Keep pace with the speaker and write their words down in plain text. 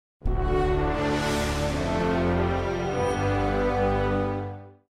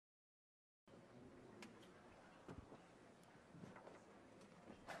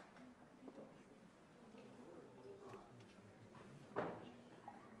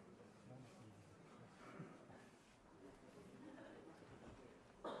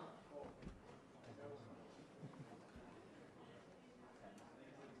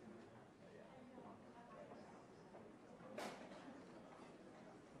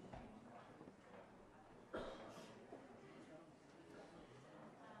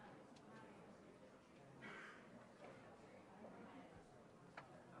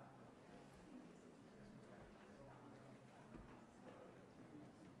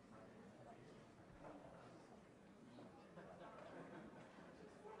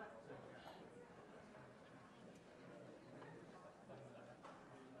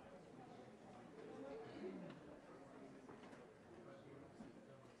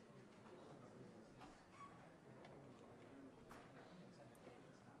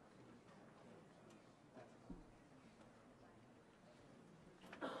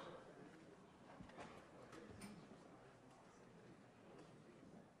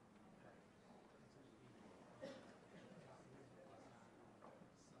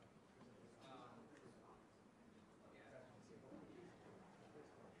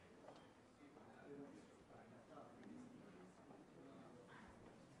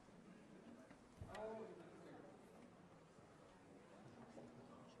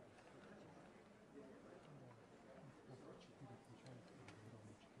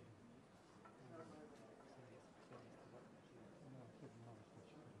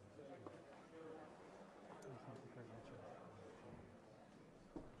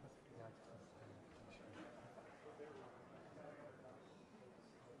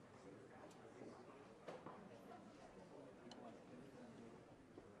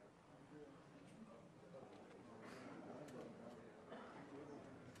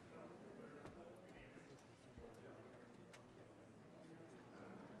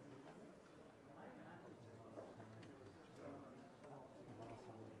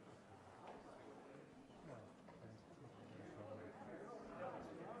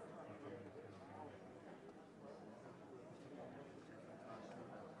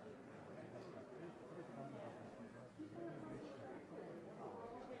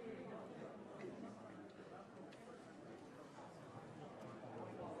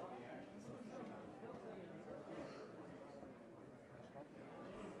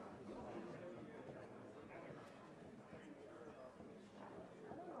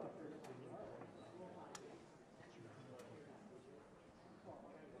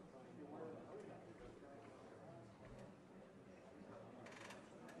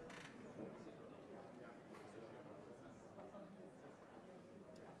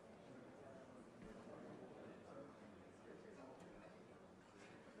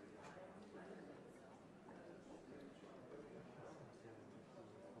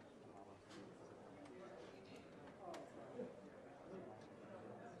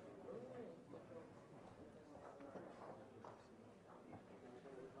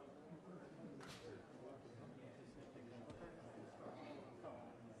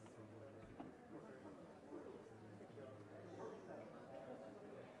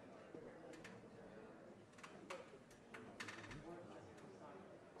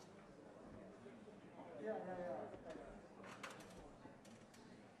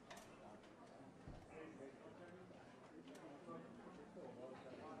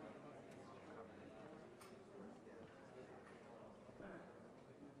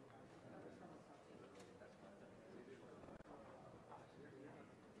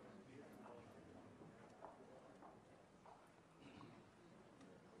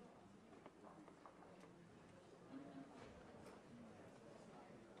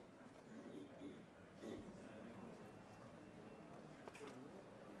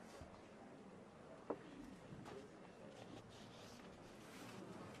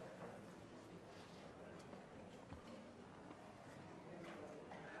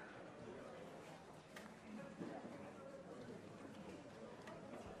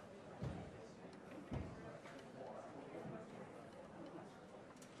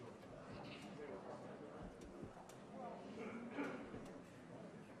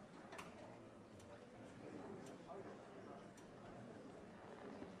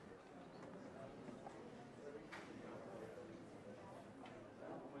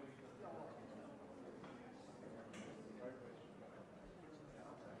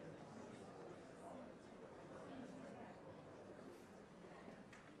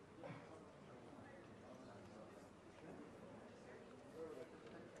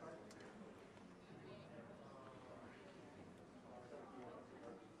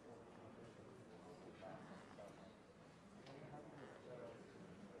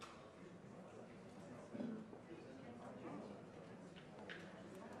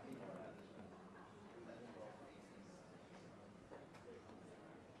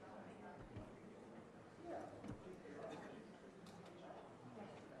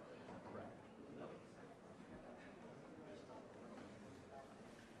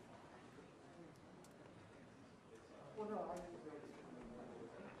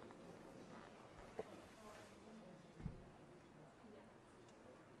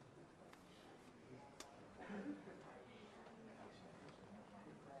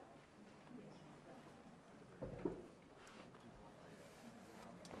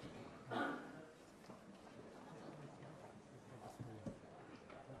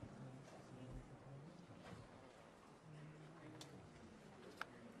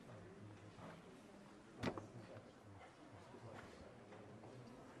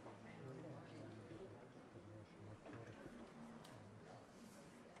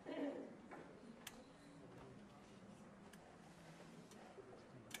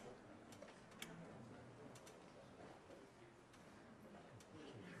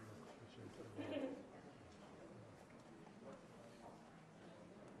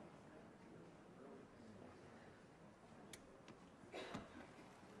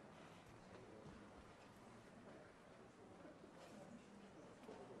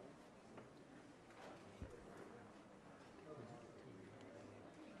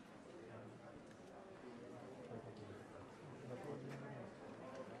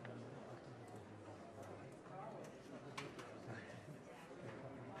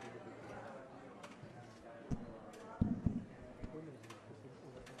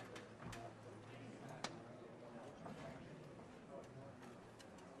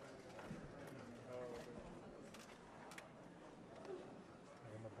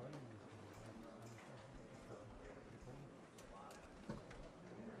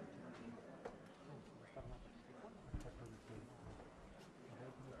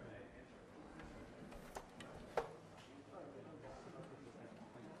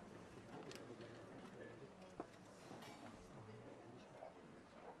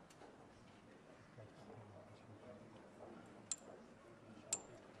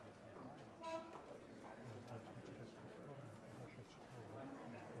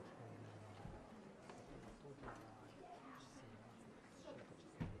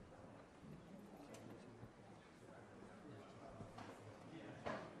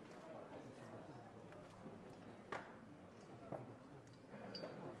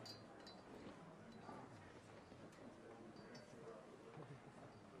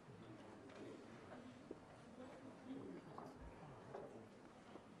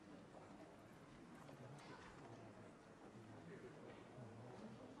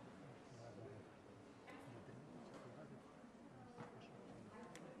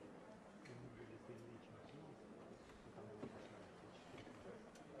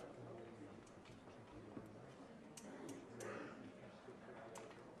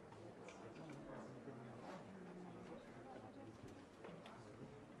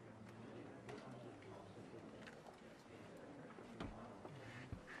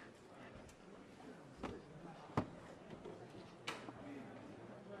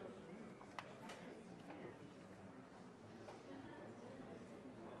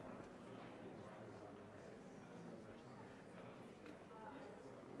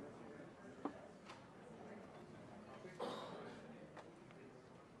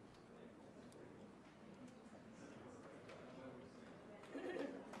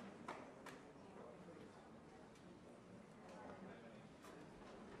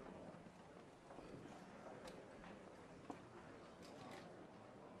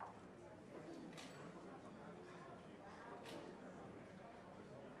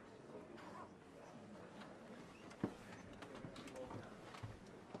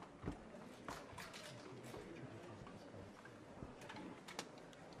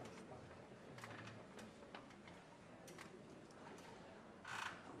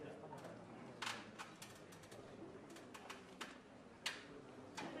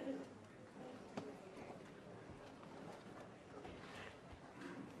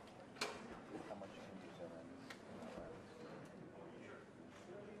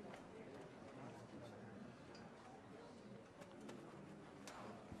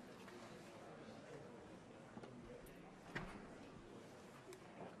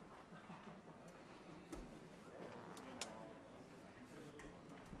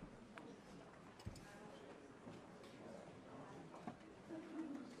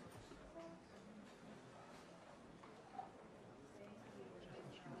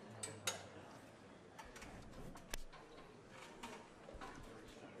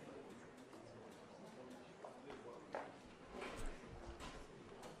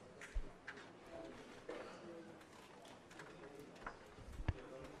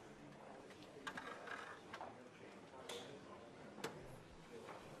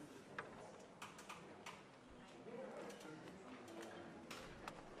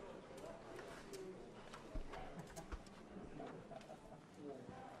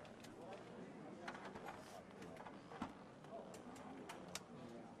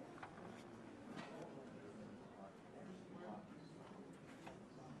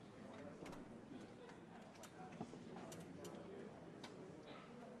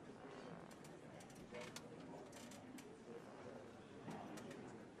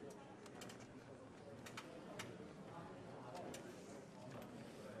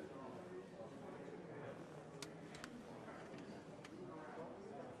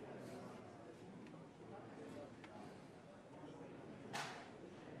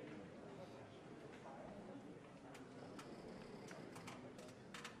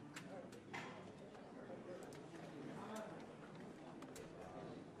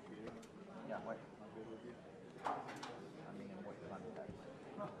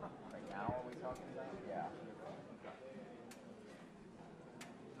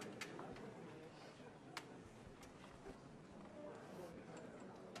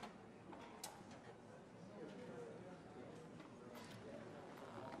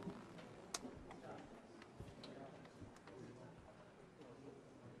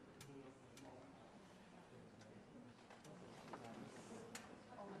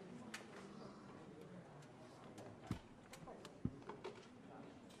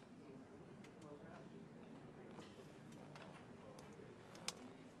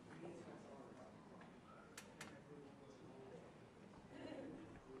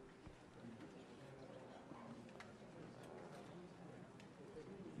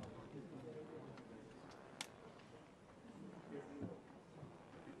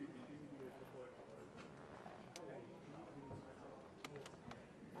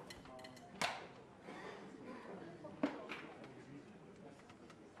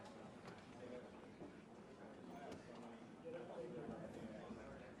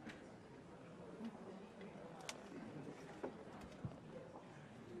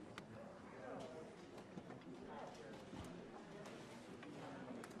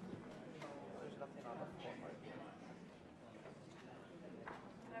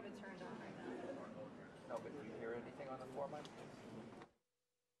I'm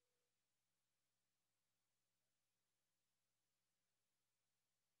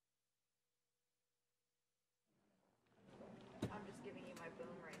just giving you my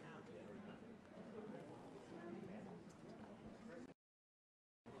boom right now.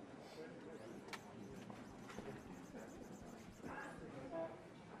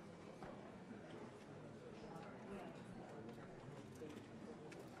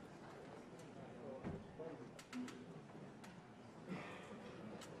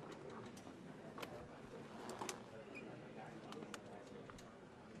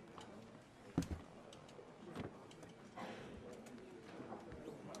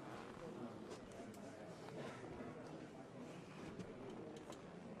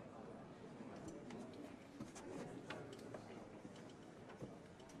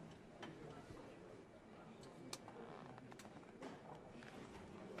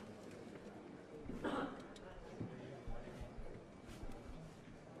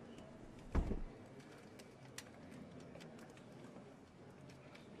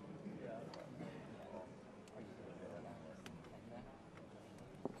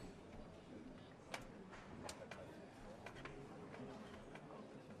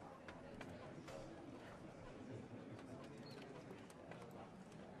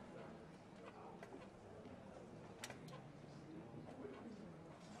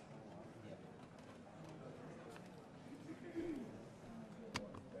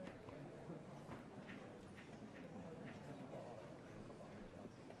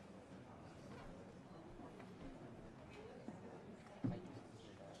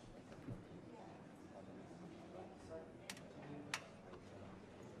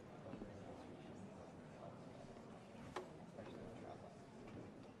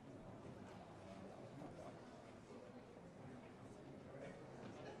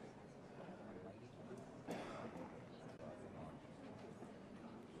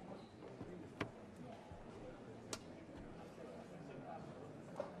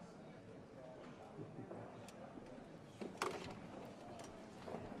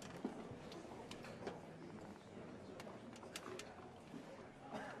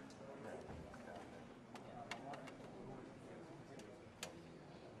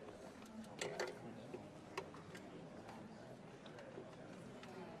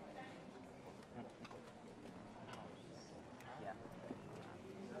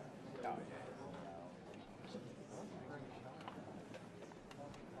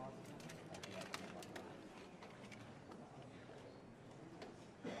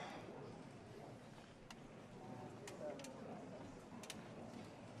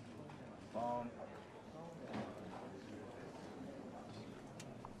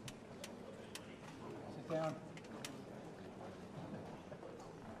 Sit down.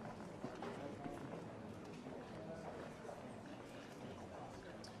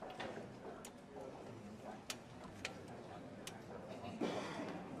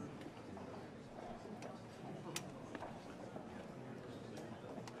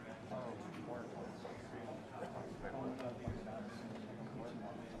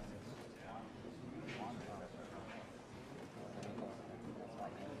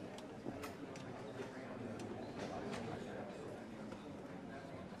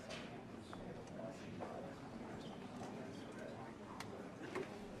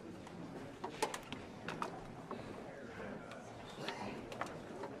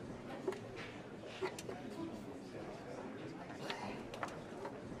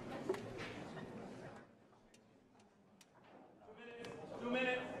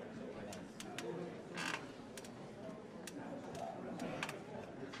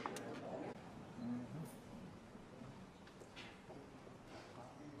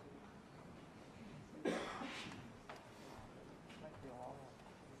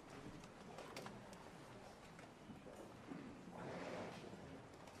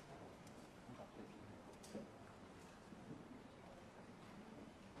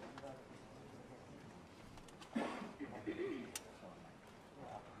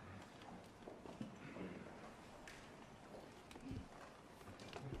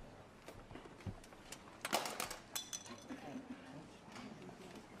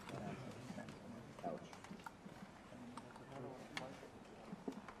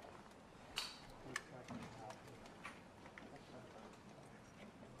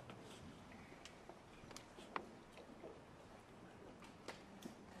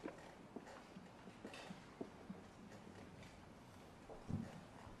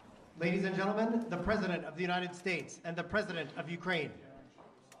 Ladies and gentlemen, the President of the United States and the President of Ukraine.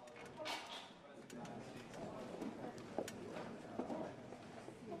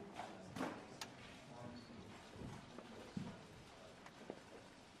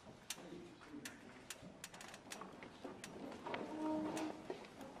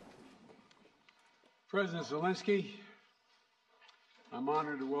 President Zelensky, I'm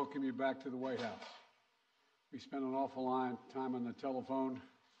honored to welcome you back to the White House. We spent an awful lot of time on the telephone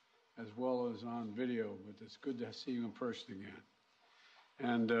as well as on video, but it's good to see you in person again.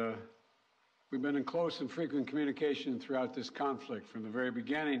 And we've been in close and frequent communication throughout this conflict from the very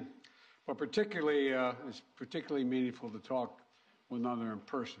beginning, but it's particularly meaningful to talk with one another in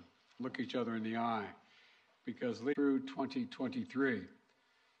person, look each other in the eye, because through 2023.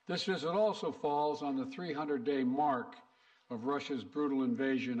 This visit also falls on the 300-day mark of Russia's brutal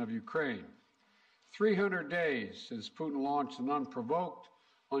invasion of Ukraine. 300 days since Putin launched an unprovoked,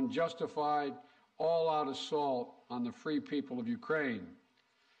 unjustified, all-out assault on the free people of Ukraine.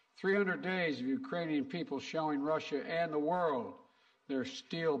 300 days of Ukrainian people showing Russia and the world their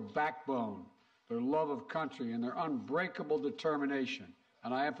steel backbone, their love of country, and their unbreakable determination,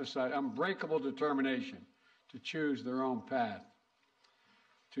 and I emphasize unbreakable determination, to choose their own path.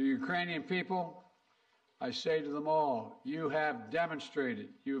 To Ukrainian people, I say to them all, you have demonstrated,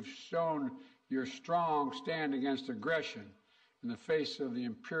 you have shown your strong stand against aggression in the face of the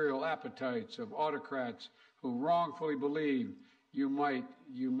imperial appetites of autocrats who wrongfully believe they might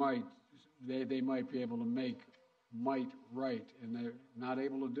be able to make might right, and they're not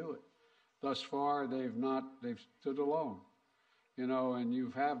able to do it. Thus far, they've stood alone, and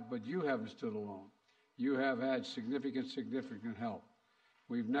you haven't stood alone. You have had significant help.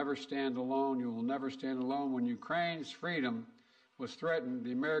 We've never stand alone. You will never stand alone. When Ukraine's freedom was threatened,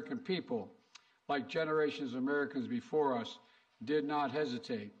 the American people, like generations of Americans before us, did not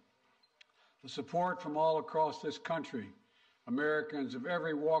hesitate. The support from all across this country, Americans of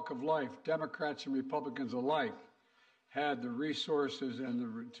every walk of life, Democrats and Republicans alike, had the resources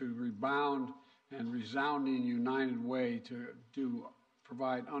and to rebound and resounding united way to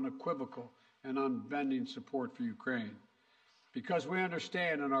provide unequivocal and unbending support for Ukraine. Because we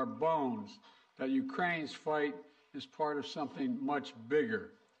understand in our bones that Ukraine's fight is part of something much bigger.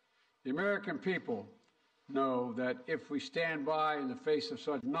 The American people know that if we stand by in the face of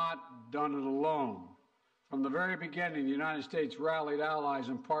such, not done it alone. From the very beginning, the United States rallied allies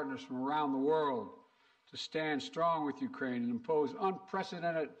and partners from around the world to stand strong with Ukraine and impose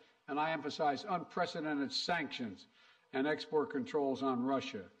unprecedented, and I emphasize unprecedented, sanctions and export controls on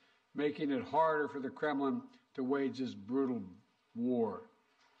Russia, making it harder for the Kremlin to wage this brutal war.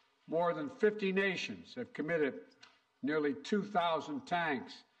 More than 50 nations have committed nearly 2,000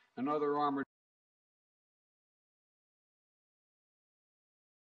 tanks and other armored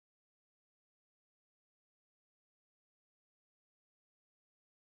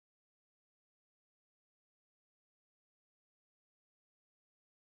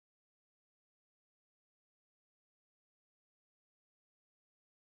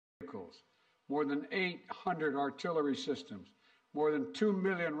vehicles, more than 800 artillery systems, more than 2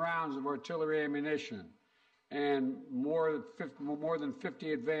 million rounds of artillery ammunition, and more than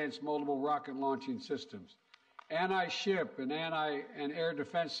 50 advanced multiple rocket launching systems, anti-ship and air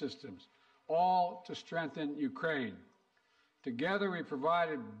defense systems, all to strengthen Ukraine. Together, we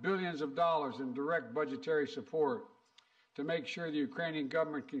provided billions of dollars in direct budgetary support to make sure the Ukrainian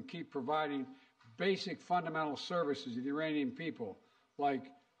government can keep providing basic fundamental services to the Iranian people, like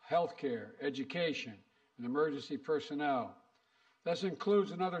health care, education, and emergency personnel. This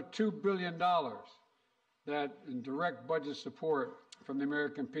includes another $2 billion that in direct budget support from the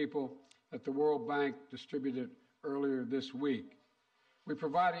American people that the World Bank distributed earlier this week. We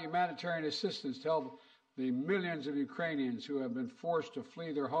provided humanitarian assistance to help the millions of Ukrainians who have been forced to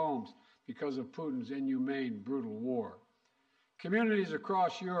flee their homes because of Putin's inhumane, brutal war. Communities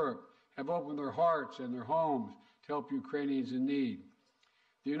across Europe have opened their hearts and their homes to help Ukrainians in need.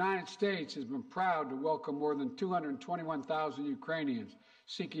 The United States has been proud to welcome more than 221,000 Ukrainians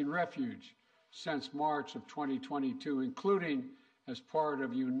seeking refuge since March of 2022, including as part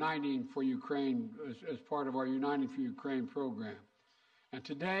of Uniting for Ukraine, as part of our Uniting for Ukraine program. And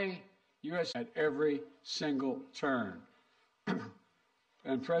today, U.S. at every single turn.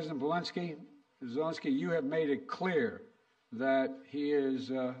 And President Zelensky, you have made it clear that he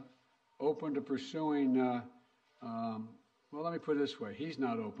is open to pursuing well, let me put it this way. He's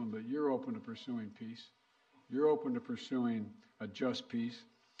not open, but you're open to pursuing peace. You're open to pursuing a just peace.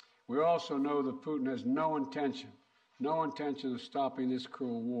 We also know that Putin has no intention of stopping this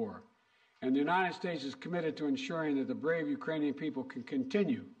cruel war. And the United States is committed to ensuring that the brave Ukrainian people can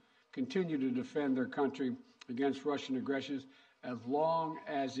continue to defend their country against Russian aggression as long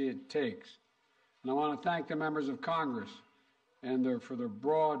as it takes. And I want to thank the members of Congress for their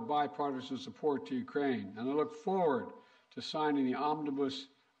broad bipartisan support to Ukraine. And I look forward to signing the omnibus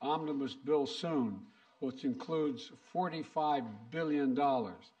bill soon, which includes $45 billion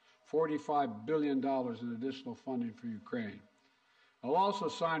 $45 billion in additional funding for Ukraine. I'll also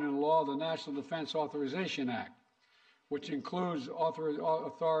sign into law the National Defense Authorization Act, which includes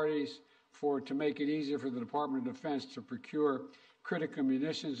authorities to make it easier for the Department of Defense to procure critical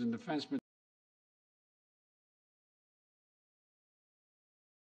munitions and defense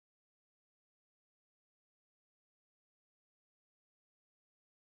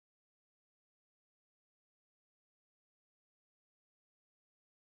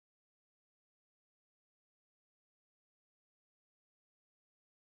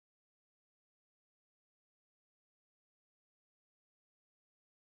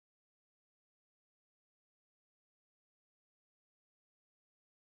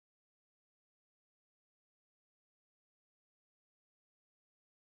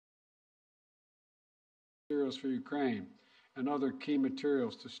materials for Ukraine and other key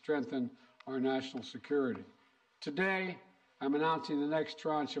materials to strengthen our national security. Today, I'm announcing the next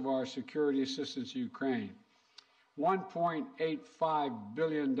tranche of our security assistance to Ukraine. $1.85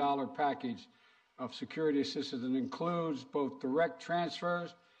 billion package of security assistance that includes both direct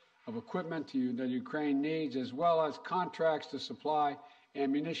transfers of equipment that Ukraine needs, as well as contracts to supply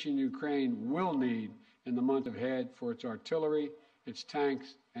ammunition Ukraine will need in the month ahead for its artillery, its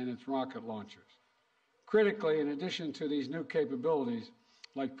tanks, and its rocket launchers. Critically, in addition to these new capabilities,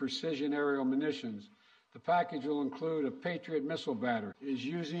 like precision aerial munitions, the package will include a Patriot missile battery, is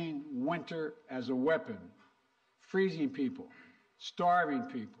using winter as a weapon, freezing people, starving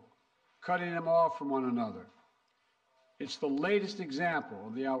people, cutting them off from one another. It's the latest example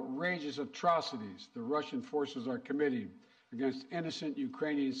of the outrageous atrocities the Russian forces are committing against innocent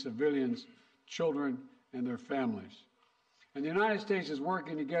Ukrainian civilians, children, and their families. And the United States is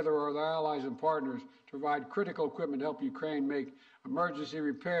working together with our allies and partners to provide critical equipment to help Ukraine make emergency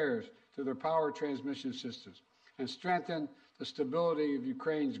repairs to their power transmission systems and strengthen the stability of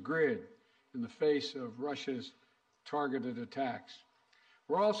Ukraine's grid in the face of Russia's targeted attacks.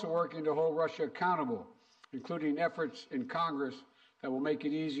 We're also working to hold Russia accountable, including efforts in Congress that will make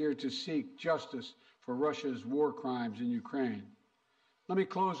it easier to seek justice for Russia's war crimes in Ukraine. Let me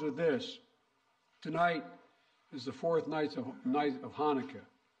close with this. Tonight is the fourth night of Hanukkah,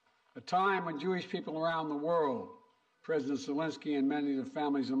 a time when Jewish people around the world, President Zelenskyy and many of the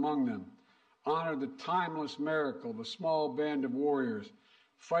families among them, honor the timeless miracle of a small band of warriors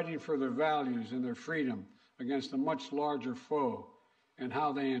fighting for their values and their freedom against a much larger foe, and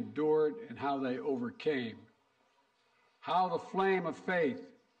how they endured and how they overcame. How the flame of faith,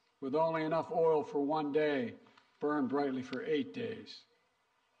 with only enough oil for one day, burned brightly for 8 days.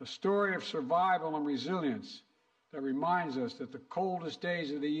 A story of survival and resilience that reminds us that the coldest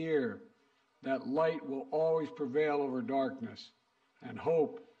days of the year, that light will always prevail over darkness, and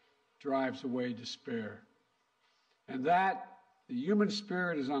hope drives away despair. And that the human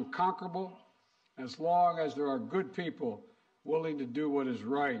spirit is unconquerable as long as there are good people willing to do what is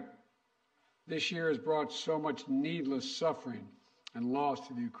right. This year has brought so much needless suffering and loss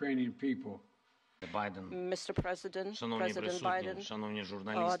to the Ukrainian people. Mr. President, President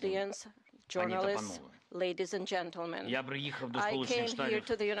Biden, audience, journalists, ladies and gentlemen, I came here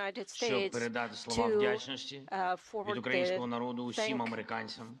to the United States to forward the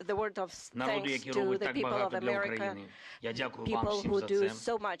word of thanks to the people of America, people who do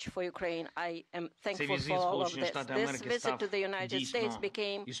so much for Ukraine. I am thankful for all of this. This visit to the United States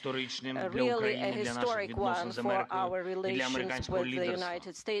became really a historic one for our relations with the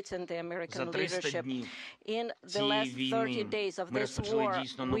United States and the American leadership. In the last 30 days of this war,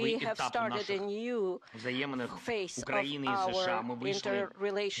 we have started a new phase of our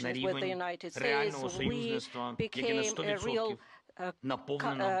interrelations with the United States. We became a real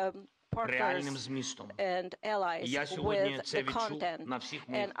partners and allies with the content.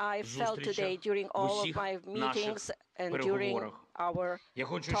 And I felt today during all of my meetings and during our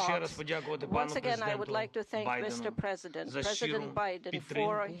talks. Once again, I would like to thank Mr. President Biden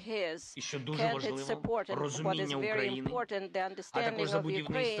for his candid support and what is very important, the understanding of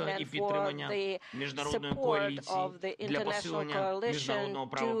Ukraine, and for the support of the international coalition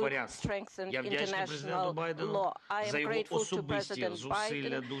to strengthen international law. I am grateful to President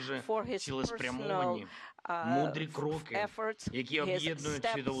Biden for his personal efforts, his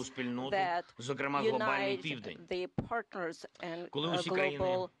steps that unite the partners and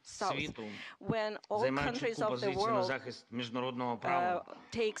global South. When all countries of the world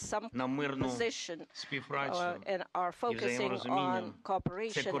take some position and are focusing on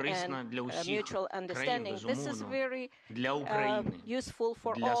cooperation and mutual understanding, this is very useful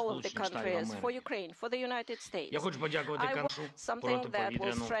for all of the countries, for Ukraine, for the United States. I want something that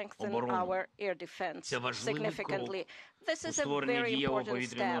will strengthen our air defense significantly. This is a very important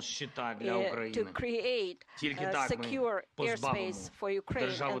step to create a secure airspace for Ukraine,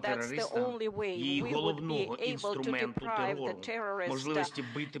 and that's the only way we would be able to deprive the terrorist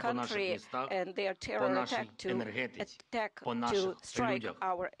country and their terror attack to strike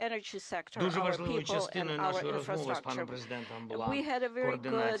our energy sector, our people, and our infrastructure. We had a very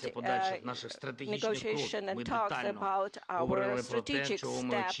good negotiation and talks about our strategic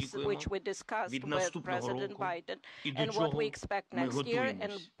steps, which we discussed with President Biden, and what we expect next year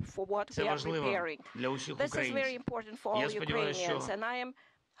and for what we are preparing. This is very important for all Ukrainians, and I am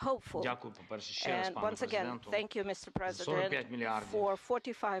hopeful. And once again, thank you, Mr. President, for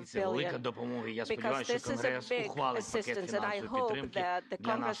 45 billion, because this is a big assistance, and I hope that the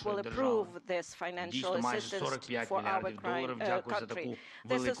Congress will approve this financial assistance for our country.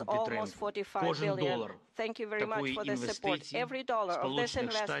 This is almost 45 billion. Thank you very much for the support. Every dollar of this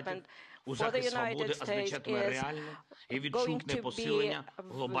investment for the United States is going to be a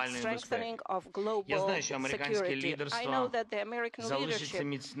strengthening of global security. I know that the American leadership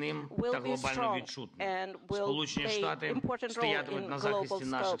will be strong and will play an important role in global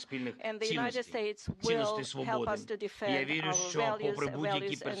scope. And the United States will help us to defend our values and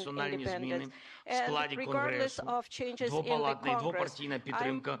independence. And regardless of changes in the Congress,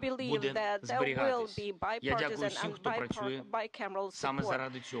 I believe that there will be bipartisan and bicameral support.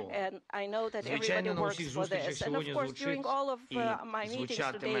 And I know that everybody works for this. And of course, during all of my meetings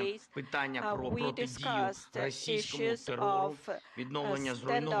today, we discussed issues of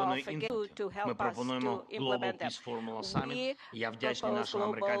standoff to help us to implement them. We propose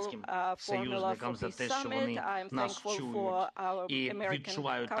global formula for peace summit. I'm thankful for our American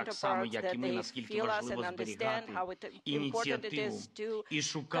counterparts that they feel us and understand how important it is to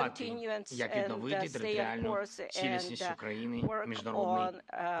continue and stay on course and work on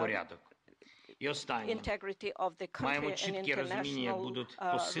integrity of the country and international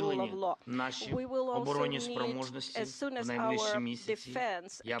rule of law. We will also need, as soon as our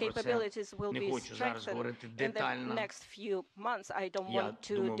defense capabilities will be strengthened in the next few months. I don't want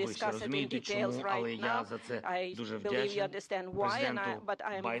to discuss it in details right now. I believe you understand why, but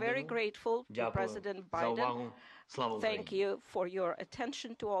I am very grateful to President Biden. Thank you for your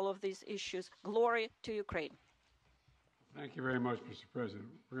attention to all of these issues. Glory to Ukraine. Thank you very much, Mr. President.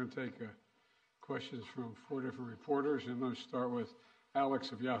 We're going to take questions from 4 different reporters, and let's start with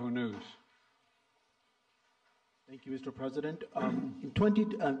Alex of Yahoo News. Thank you, Mr. President. In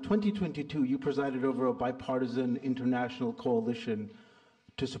 2022, you presided over a bipartisan international coalition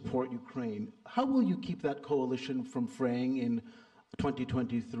to support Ukraine. How will you keep that coalition from fraying in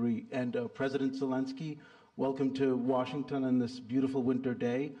 2023? And President Zelensky, welcome to Washington on this beautiful winter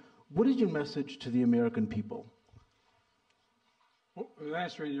day. What is your message to the American people? Well,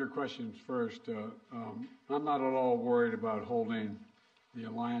 answering your questions first, I'm not at all worried about holding the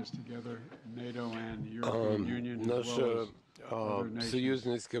alliance together, NATO and the European Union. Наше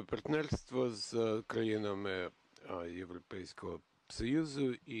союзницьке партнерство з країнами Європейського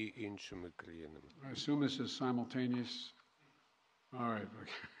Союзу і іншими країнами. I assume this is simultaneous. All right.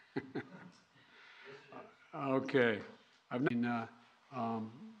 Okay. I've been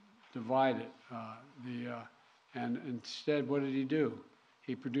divided. And instead, what did he do?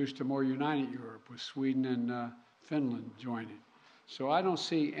 He produced a more united Europe with Sweden and Finland joining. So I don't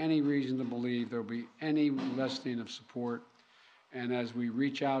see any reason to believe there'll be any lessening of support. And as we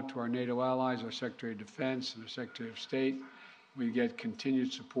reach out to our NATO allies, our Secretary of Defense and our Secretary of State, we get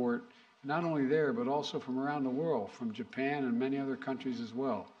continued support, not only there, but also from around the world, from Japan and many other countries as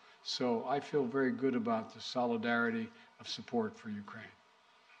well. So I feel very good about the solidarity of support for Ukraine.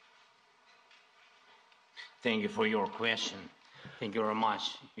 Thank you for your question. Thank you very much.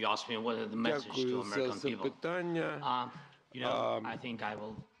 You asked me what is the message to American people. I think I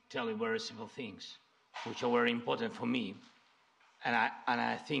will tell you very simple things, which are very important for me. And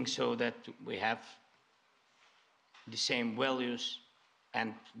I think so that we have the same values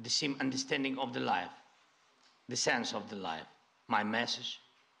and the same understanding of the life, the sense of the life. My message,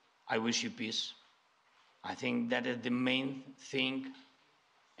 I wish you peace. I think that is the main thing.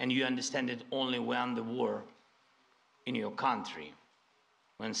 And you understand it only when the war in your country,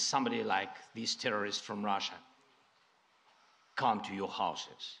 when somebody like these terrorists from Russia come to your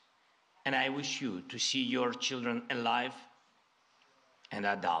houses. And I wish you to see your children alive and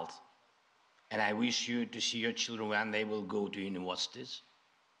adult. And I wish you to see your children when they will go to universities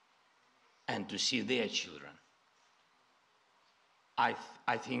and to see their children.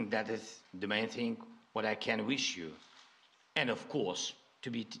 I think that is the main thing what I can wish you. And of course, to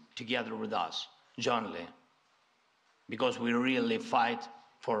be together with us, jointly, because we really fight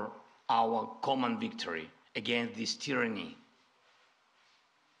for our common victory against this tyranny.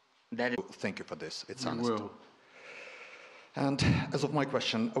 Thank you for this. It's honest. And as of my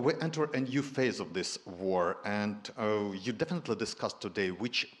question, we enter a new phase of this war, and you definitely discussed today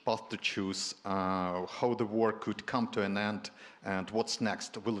which path to choose, how the war could come to an end, and what's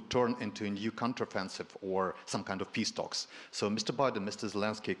next. Will it turn into a new counteroffensive or some kind of peace talks? So, Mr. Biden, Mr.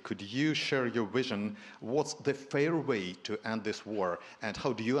 Zelensky, could you share your vision? What's the fair way to end this war, and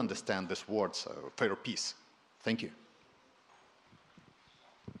how do you understand this word, fair peace? Thank you.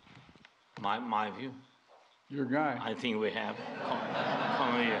 My view. Your guy. I think we have.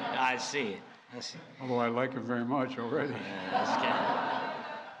 Come here. I see. Although I like him very much already.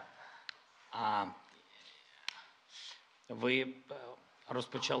 Ви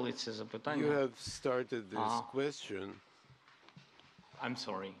розпочали це запитання. You have started this question. I'm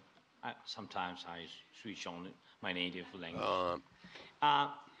sorry. Sometimes I switch on my native language.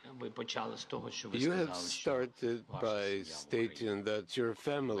 Ви почали з того, що ви You сказали, have started by stating that your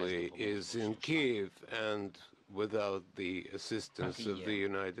family is in Kyiv and without the assistance of the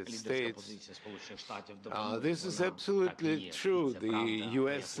United States. This is absolutely true. The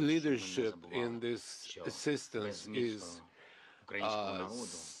U.S. leadership in this assistance is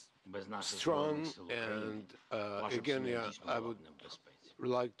strong, and again, I would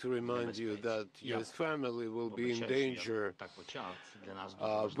like to remind you that your family will be in danger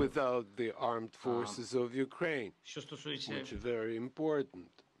without the armed forces of Ukraine, which is very important.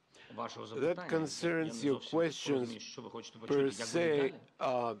 That concerns your questions per se.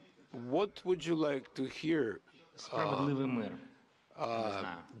 What would you like to hear?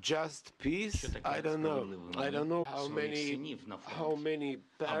 Just peace? I don't know. I don't know how many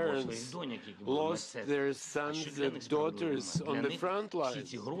parents lost their sons and daughters on the front lines.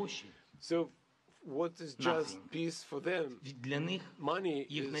 So what is just peace for them? Money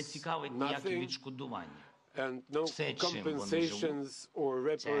is nothing, and no compensations or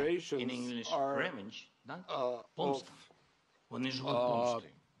reparations are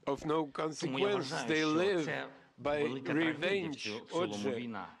of no consequence. They live by revenge.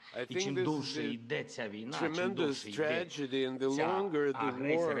 I think this is a tremendous tragedy, and the longer the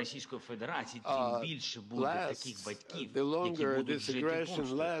war lasts, the longer this aggression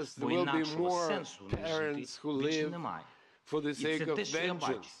lasts, there will be more parents who live for the sake of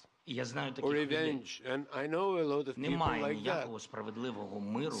vengeance or revenge, and I know a lot of people like that.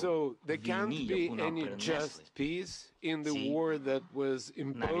 So there can't be any just peace in the war that was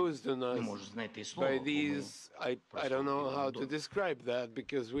imposed on us by these, I don't know how to describe that,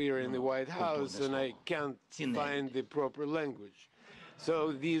 because we are in the White House and I can't find the proper language. So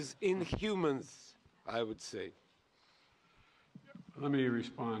these inhumans, I would say. Let me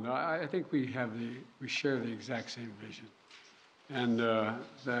respond. I think we share the exact same vision. And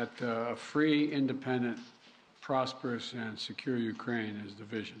that a free, independent, prosperous, and secure Ukraine is the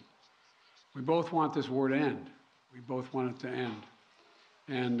vision. We both want this war to end. We both want it to end.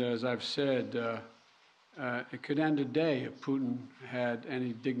 And as I've said, it could end today if Putin had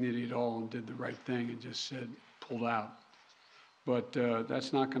any dignity at all and did the right thing and just said, pulled out. But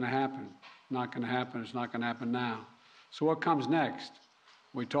that's not going to happen. Not going to happen. It's not going to happen now. So what comes next?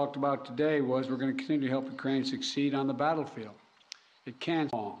 What we talked about today was we're going to continue to help Ukraine succeed on the battlefield. It can't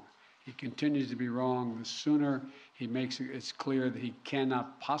be wrong. He continues to be wrong. The sooner he makes it's clear that he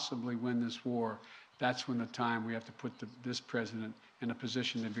cannot possibly win this war, that's when the time we have to put this president in a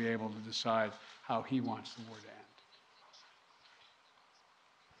position to be able to decide how he wants the war to end.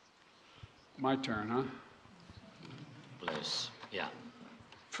 My turn, huh? Please, yeah.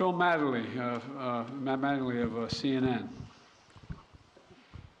 Phil Matterly, of CNN.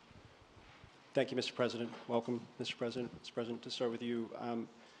 Thank you, Mr. President. Welcome, Mr. President. Mr. President, to start with you,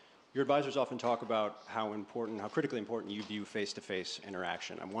 your advisors often talk about how critically important you view face-to-face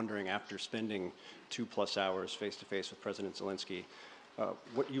interaction. I'm wondering, after spending 2+ hours face-to-face with President Zelensky,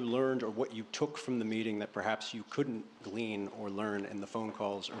 what you learned or what you took from the meeting that perhaps you couldn't glean or learn in the phone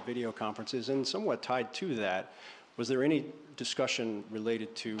calls or video conferences, and somewhat tied to that, was there any discussion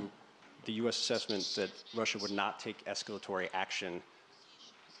related to the U.S. assessment that Russia would not take escalatory action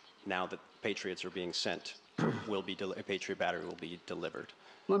now that Patriots are being sent, a Patriot battery will be delivered?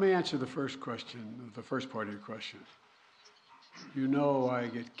 Let me answer the first question, the first part of your question. You know I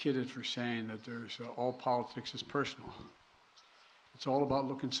get kidded for saying that there's all politics is personal. It's all about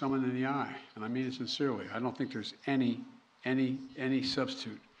looking someone in the eye, and I mean it sincerely. I don't think there's any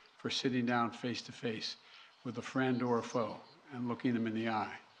substitute for sitting down face-to-face with a friend or a foe and looking them in the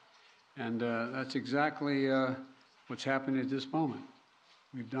eye. And that's exactly what's happening at this moment.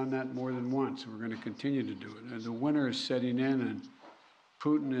 We've done that more than once, and we're going to continue to do it. And the winter is setting in, and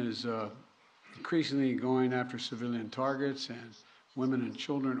Putin is increasingly going after civilian targets and women and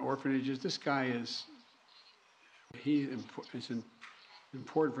children, orphanages. This guy is, it's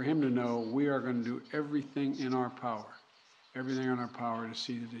important for him to know we are going to do everything in our power to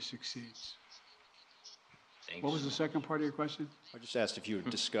see that he succeeds. Thanks. What was the second part of your question? I just asked if you had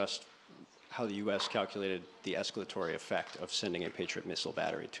discussed how the U.S. calculated the escalatory effect of sending a Patriot missile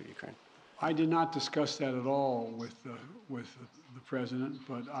battery to Ukraine. I did not discuss that at all with the president,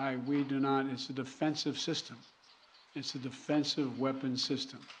 but we do not. It's a defensive system. It's a defensive weapon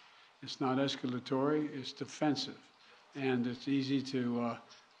system. It's not escalatory. It's defensive, and it's easy to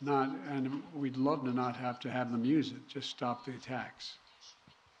not. And we'd love to not have to have them use it. Just stop the attacks.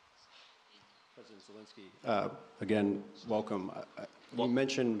 President Zelensky, again, welcome. You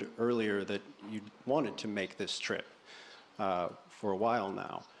mentioned earlier that you wanted to make this trip for a while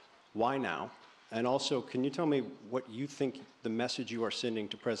now. Why now? And also, can you tell me what you think the message you are sending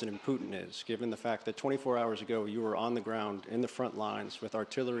to President Putin is, given the fact that 24 hours ago you were on the ground in the front lines with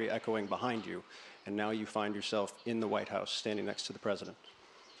artillery echoing behind you, and now you find yourself in the White House standing next to the president?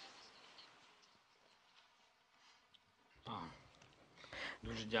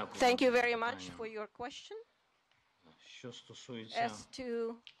 Thank you very much for your question. As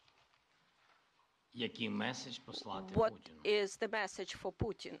to what is the message for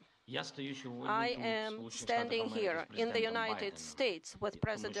Putin? I am standing here in the United States with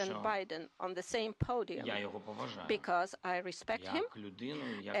President Biden on the same podium because I respect him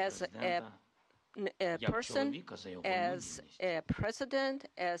as a person, as a president,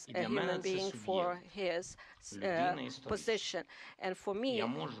 as a human being for his position. And for me,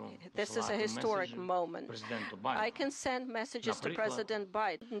 this is a historic moment. I can send messages to President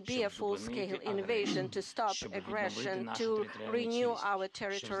Biden, be a full-scale invasion to stop aggression, to renew our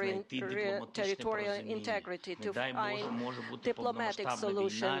territorial integrity, to find diplomatic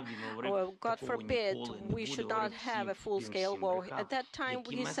solution, or God forbid, we should not have a full-scale war. At that time,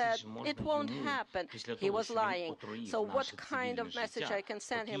 he said it won't happen. He was lying. So what kind of message I can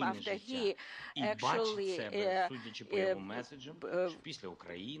send him after he actually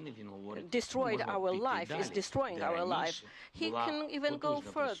destroyed our life, is destroying our life? He can even go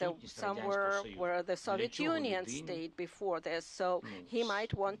further, somewhere where the Soviet Union stayed before this, so he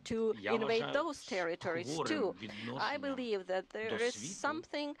might want to invade those territories too. I believe that there is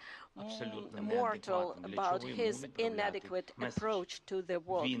something mortal about his inadequate approach to the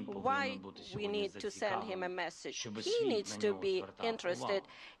world. Why we need to send him a message? He needs to be interested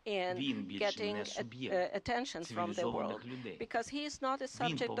in getting attention from the world, because he is not a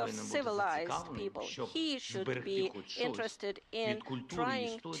subject of civilized people. He should be interested in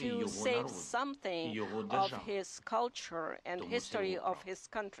trying to save something of his culture and history of his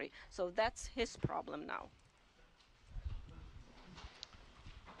country. So that's his problem now.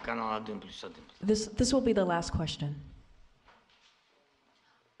 This will be the last question.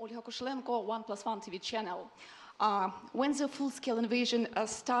 Olga Koshelenko, 1+1 TV channel. When the full-scale invasion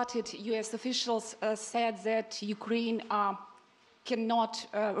started, U.S. officials said that Ukraine cannot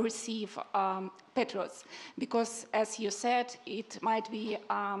receive Patriots because, as you said, it might be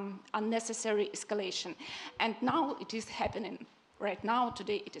unnecessary escalation. And now it is happening. Right now,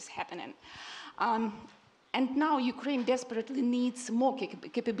 today, it is happening. And now Ukraine desperately needs more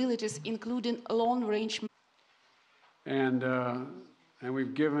capabilities, including long-range. And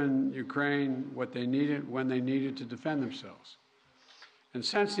we've given Ukraine what they needed when they needed to defend themselves. And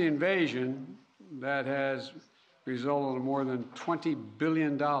since the invasion, that has resulted in more than $20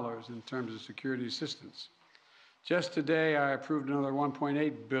 billion in terms of security assistance. Just today, I approved another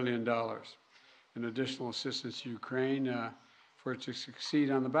 $1.8 billion in additional assistance to Ukraine for it to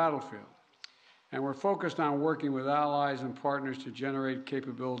succeed on the battlefield. And we're focused on working with allies and partners to generate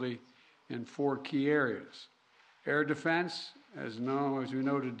capability in 4 key areas. Air defense, as we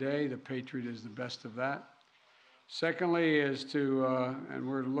know today, the Patriot is the best of that. Secondly is to, and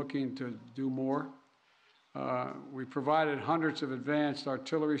we're looking to do more, we provided hundreds of advanced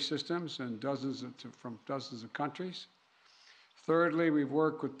artillery systems and from dozens of countries. Thirdly, we've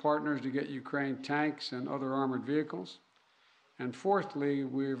worked with partners to get Ukraine tanks and other armored vehicles. And fourthly,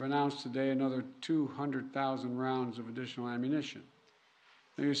 we've announced today another 200,000 rounds of additional ammunition.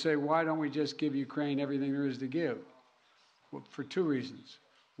 Now you say, why don't we just give Ukraine everything there is to give? Well, for 2 reasons.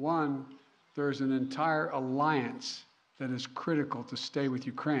 One, there's an entire alliance that is critical to stay with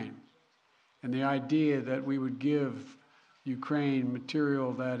Ukraine. And the idea that we would give Ukraine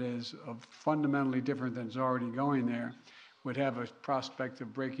material that is fundamentally different than is already going there would have a prospect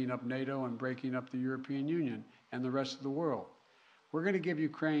of breaking up NATO and breaking up the European Union and the rest of the world. We're going to give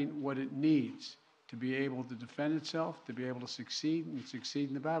Ukraine what it needs to be able to defend itself, to be able to succeed and succeed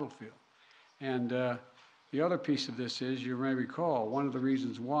in the battlefield. And the other piece of this is, you may recall, one of the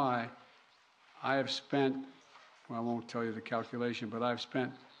reasons why I have spent, well, I won't tell you the calculation, but I've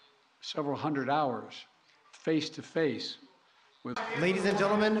spent several hundred hours face-to-face with... Ladies and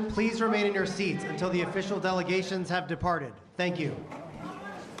gentlemen, please remain in your seats until the official delegations have departed. Thank you.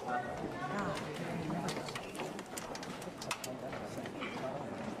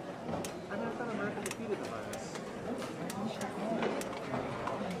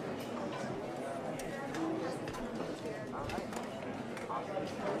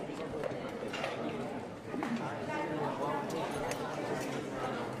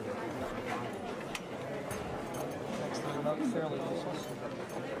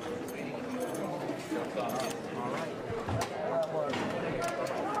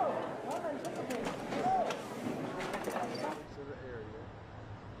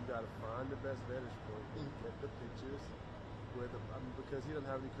 Because he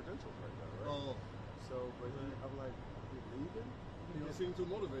doesn't have any credentials right now, right? Oh. So, but I'm like, you leaving? You don't seem too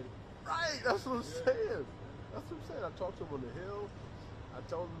motivated. Right, that's what I'm saying. That's what I'm saying. I talked to him on the Hill. I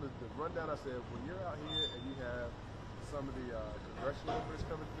told him the rundown. I said, when you're out here and you have some of the congressional members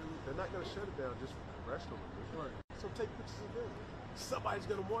coming through, they're not going to shut it down just for congressional members. Right. So take pictures of them. Somebody's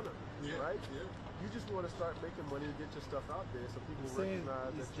going to want them, right? Yeah. You just want to start making money and get your stuff out there so people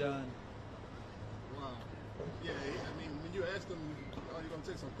recognize that you're... Wow. Yeah, I mean, when you ask him, "Oh, you gonna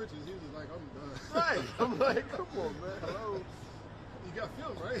take some pictures?" He was just like, "I'm done." Right. I'm like, "Come on, man. Hello." You got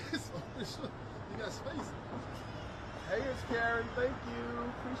film, right? So you got space. Hey, it's Karen. Thank you.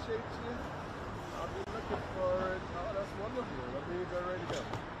 Appreciate you. I've been looking for it. Oh, that's wonderful. I mean, you're ready to go.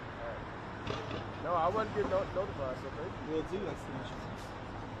 All right. No, I wasn't getting notified, so thank you. Will do. That's the mission.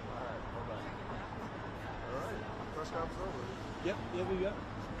 All right. Bye-bye. All right. Press conference over. Yep. Yep.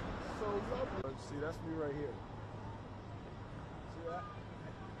 So lovely. See, that's me right here. See that?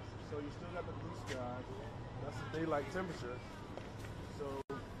 So you still got the blue sky. That's the daylight temperature. So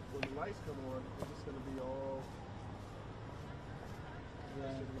when the lights come on, it's just going to be all. It's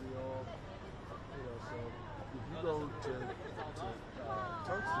going to be all. You know, so if you go to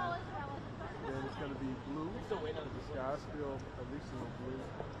tungsten, then it's going to be blue. The sky's still at least a little blue,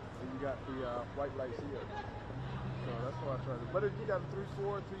 and you got the white lights here. So that's why I try to. But if you got a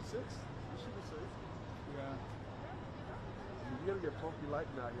 3.4, 3.6, you should be safe. Yeah. You're gonna get funky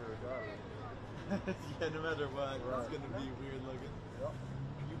lighting out here regardless. Yeah, no matter what, it's gonna be weird looking. Yep.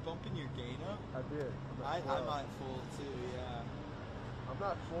 Are you bumping your gain up? I did. I'm not full too. Yeah. I'm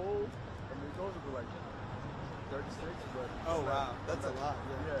not full. I mean, it goes to like 36, but. Oh wow, that's a lot.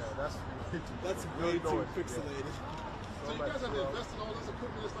 Yeah, that's way too. That's way too pixelated. Yeah. So you guys have to invest in all this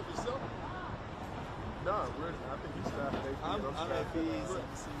equipment and stuff yourself? No, I think he's staffed at AP. I'm AP.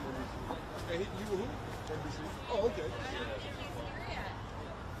 And you were who? NBC. Oh, okay.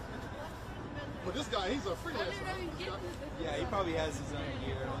 But this guy, he's a freelancer. Yeah, he probably has his own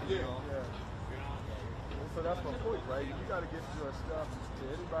gear. Yeah. So that's my point, right? You got to get your stuff to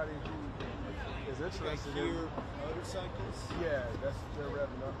anybody who is interested in motorcycles. Yeah, that's they're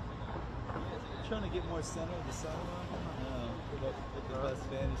revving up. I'm trying to get more center of the sun on. What the best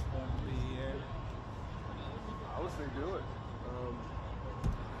vantage point would be here. I would say do it.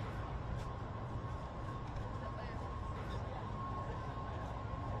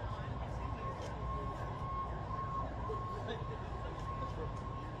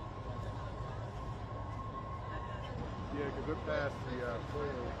 Yeah, because we're past the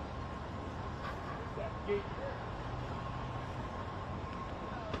gate.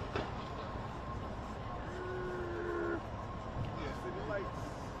 Yeah, city lights.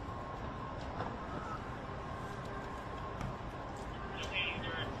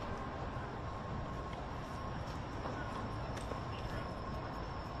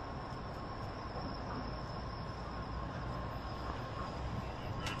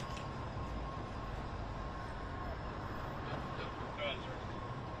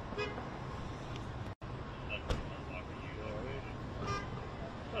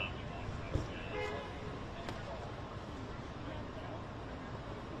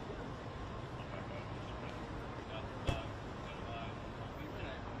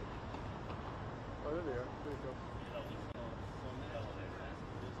 Oh, there they are. There you go.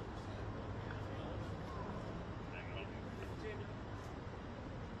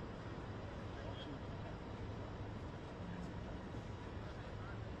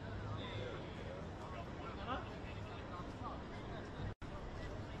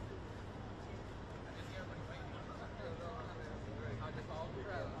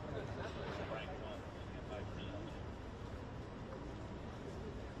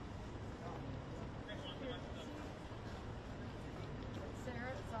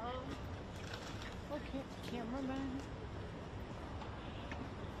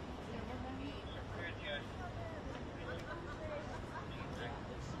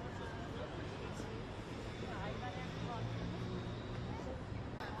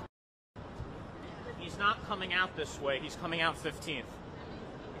 not coming out this way. He's coming out 15th. He's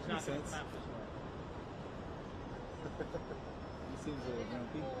not going to come out this way. He seems a little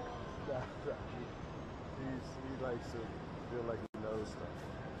grumpy. He likes to feel like he knows stuff.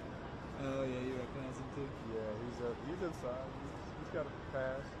 Oh yeah, you recognize him too? Yeah, he's inside. He's got a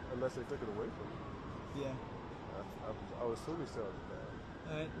pass, unless they took it away from him. Yeah. I would assume he still has a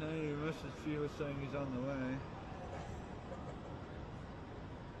pass. No, your message to you was saying he's on the way.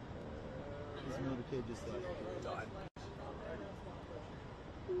 His motorcade just left.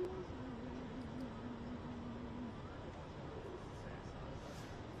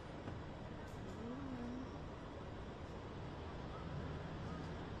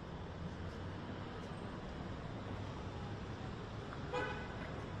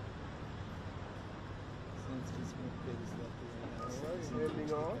 Zelensky's motorcade is left. Alright,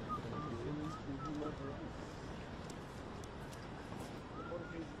 heading off.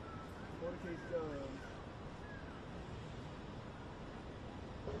 Motorcade's gone.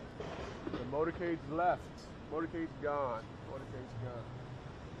 The motorcade's left. Motorcade's gone. Motorcade's gone.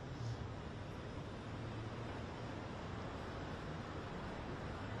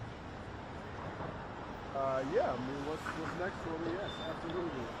 Yeah, I mean, what's next for me? Yes,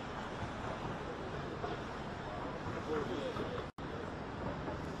 absolutely.